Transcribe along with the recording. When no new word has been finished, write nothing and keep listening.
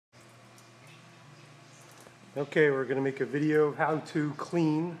Okay, we're going to make a video of how to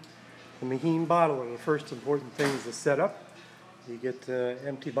clean the Meheen bottler. The first important thing is the setup. You get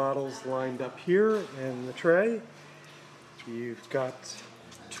empty bottles lined up here in the tray. You've got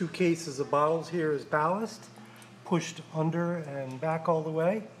 2 cases of bottles here as ballast, pushed under and back all the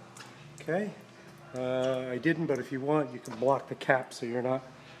way. Okay, I didn't, but if you want, you can block the cap so you're not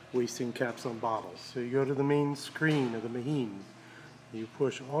wasting caps on bottles. So you go to the main screen of the Meheen. You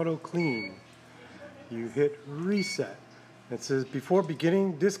push Auto Clean. You hit reset. It says before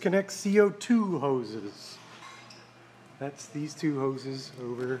beginning, disconnect CO2 hoses. That's these 2 hoses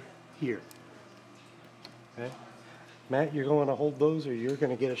over here. Okay. Matt, you're going to hold those or you're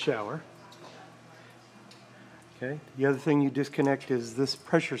going to get a shower. Okay. The other thing you disconnect is this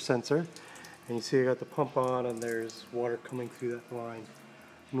pressure sensor. And you see I got the pump on and there's water coming through that line.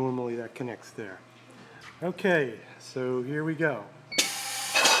 Normally that connects there. Okay, so here we go.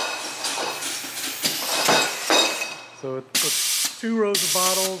 So it puts 2 rows of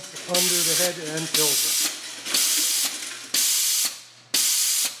bottles under the head and fills it.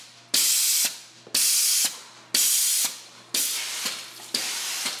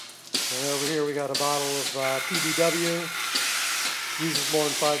 And over here we got a bottle of PBW. Uses more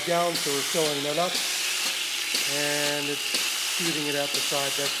than 5 gallons, so we're filling that up. And it's shooting it out the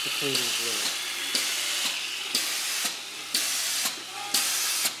side. That's the cleaning fluid.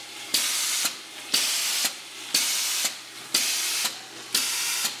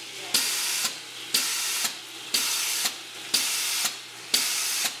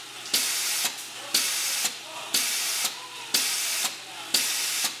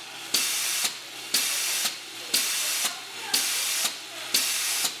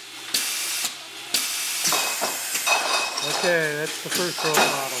 Okay, that's the first row of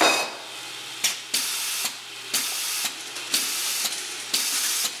bottles.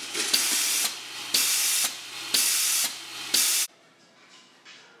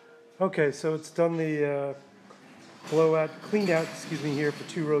 Okay, so it's done the clean out, here for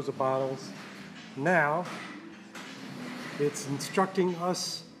 2 rows of bottles. Now, it's instructing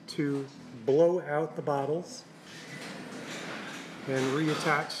us to blow out the bottles and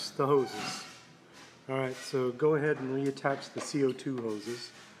reattach the hoses. Alright, so go ahead and reattach the CO2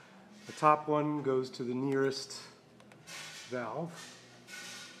 hoses. The top one goes to the nearest valve.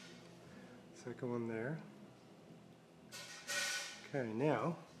 Second one there. Okay,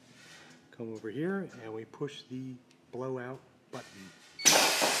 now come over here and we push the blowout button.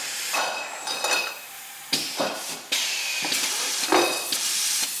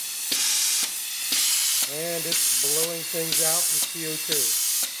 And it's blowing things out with CO2.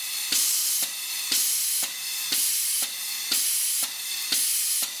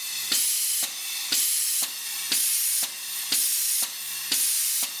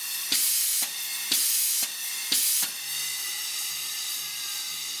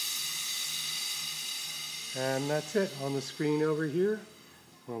 And that's it on the screen over here.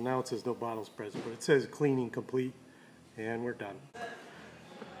 Well, now it says no bottles present, but it says cleaning complete, and we're done.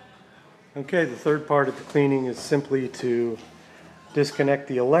 Okay, the third part of the cleaning is simply to disconnect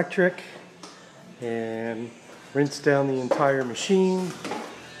the electric and rinse down the entire machine,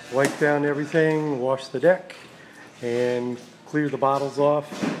 wipe down everything, wash the deck, and clear the bottles off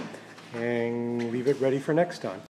and leave it ready for next time.